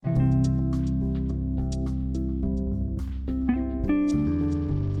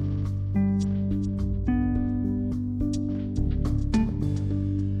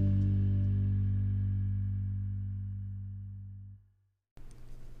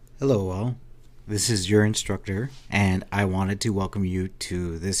Hello, all. This is your instructor, and I wanted to welcome you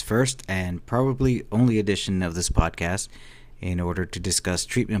to this first and probably only edition of this podcast in order to discuss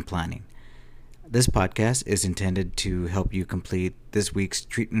treatment planning. This podcast is intended to help you complete this week's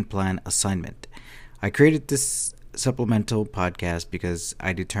treatment plan assignment. I created this supplemental podcast because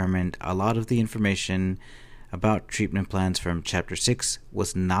I determined a lot of the information about treatment plans from Chapter 6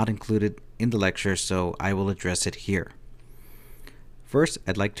 was not included in the lecture, so I will address it here. First,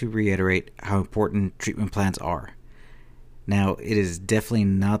 I'd like to reiterate how important treatment plans are. Now, it is definitely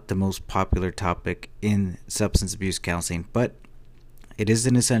not the most popular topic in substance abuse counseling, but it is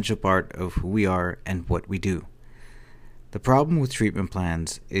an essential part of who we are and what we do. The problem with treatment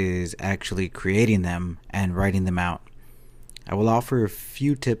plans is actually creating them and writing them out. I will offer a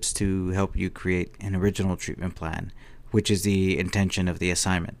few tips to help you create an original treatment plan, which is the intention of the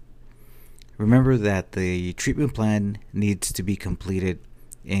assignment. Remember that the treatment plan needs to be completed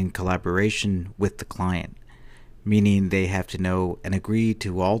in collaboration with the client, meaning they have to know and agree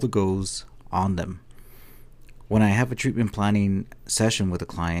to all the goals on them. When I have a treatment planning session with a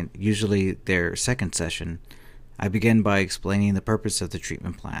client, usually their second session, I begin by explaining the purpose of the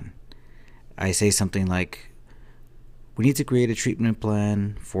treatment plan. I say something like, "We need to create a treatment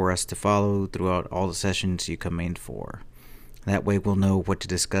plan for us to follow throughout all the sessions you come in for. That way we'll know what to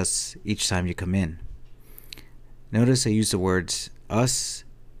discuss each time you come in." Notice I use the words us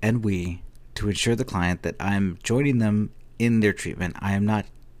and we to ensure the client that I'm joining them in their treatment. I am not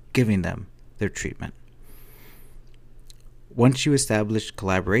giving them their treatment. Once you establish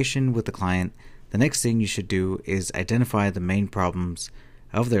collaboration with the client, the next thing you should do is identify the main problems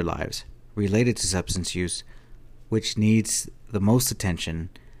of their lives related to substance use, which needs the most attention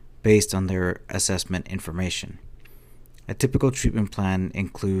based on their assessment information. A typical treatment plan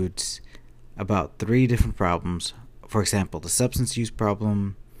includes about 3 different problems. For example, the substance use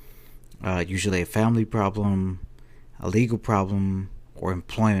problem, usually a family problem, a legal problem, or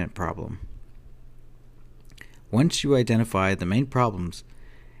employment problem. Once you identify the main problems,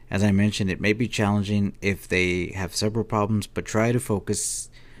 as I mentioned, it may be challenging if they have several problems, but try to focus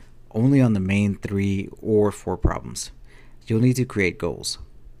only on the main 3 or 4 problems. You'll need to create goals.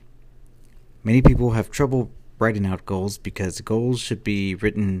 Many people have trouble writing out goals because goals should be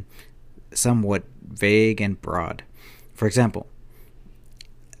written somewhat vague and broad. For example,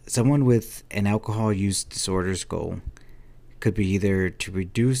 someone with an alcohol use disorder's goal could be either to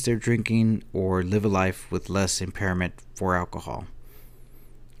reduce their drinking or live a life with less impairment for alcohol.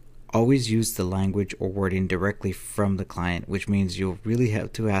 Always use the language or wording directly from the client, which means you'll really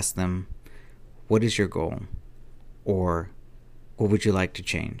have to ask them, "What is your goal?" or "What would you like to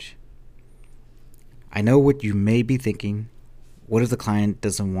change?" I know what you may be thinking. What if the client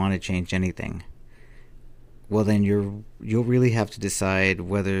doesn't want to change anything? Well, then you'll really have to decide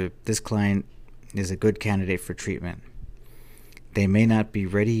whether this client is a good candidate for treatment. They may not be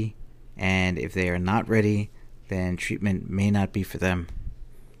ready, and if they are not ready, then treatment may not be for them.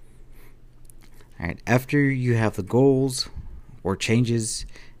 All right, after you have the goals or changes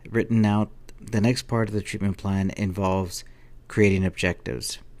written out, the next part of the treatment plan involves creating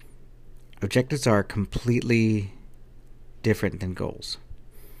objectives. Objectives are completely different than goals.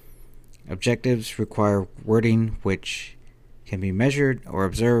 Objectives require wording which can be measured or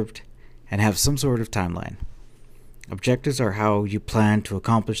observed and have some sort of timeline. Objectives are how you plan to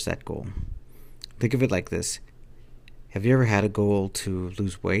accomplish that goal. Think of it like this. Have you ever had a goal to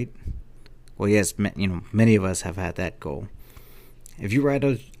lose weight? Well, yes, many of us have had that goal. If you write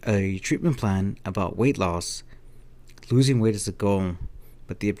a treatment plan about weight loss, losing weight is the goal,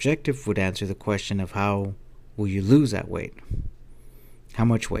 but the objective would answer the question of how will you lose that weight? How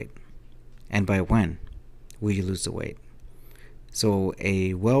much weight? And by when will you lose the weight? So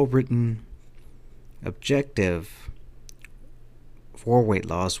a well-written objective for weight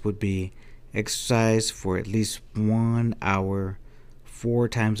loss would be exercise for at least 1 hour 4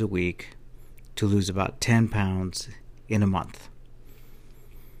 times a week to lose about 10 pounds in a month.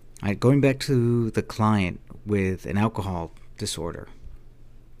 All right, going back to the client with an alcohol disorder.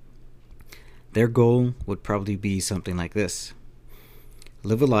 Their goal would probably be something like this: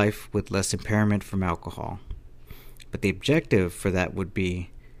 live a life with less impairment from alcohol. But the objective for that would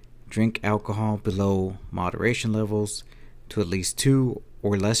be drink alcohol below moderation levels to at least 2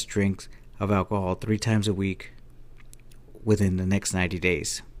 or less drinks of alcohol 3 times a week within the next 90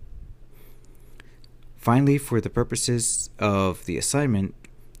 days. Finally, for the purposes of the assignment,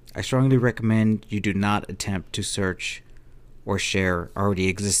 I strongly recommend you do not attempt to search or share already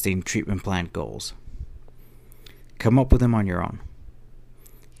existing treatment plan goals. Come up with them on your own.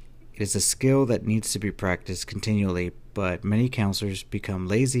 It is a skill that needs to be practiced continually, but many counselors become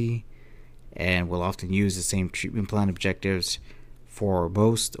lazy and will often use the same treatment plan objectives for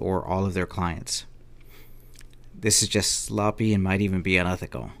most or all of their clients. This is just sloppy and might even be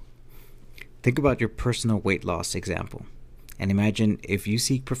unethical. Think about your personal weight loss example, and imagine if you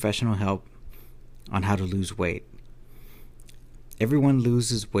seek professional help on how to lose weight. Everyone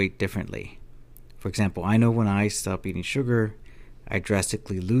loses weight differently. For example, I know when I stop eating sugar, I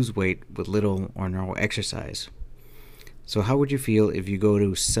drastically lose weight with little or no exercise. So how would you feel if you go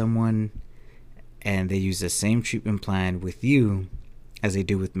to someone and they use the same treatment plan with you as they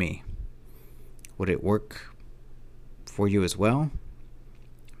do with me? Would it work for you as well?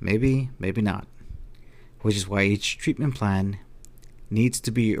 Maybe, maybe not. Which is why each treatment plan needs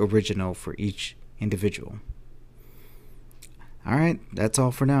to be original for each individual. Alright, that's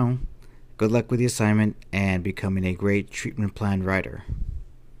all for now. Good luck with the assignment and becoming a great treatment plan writer.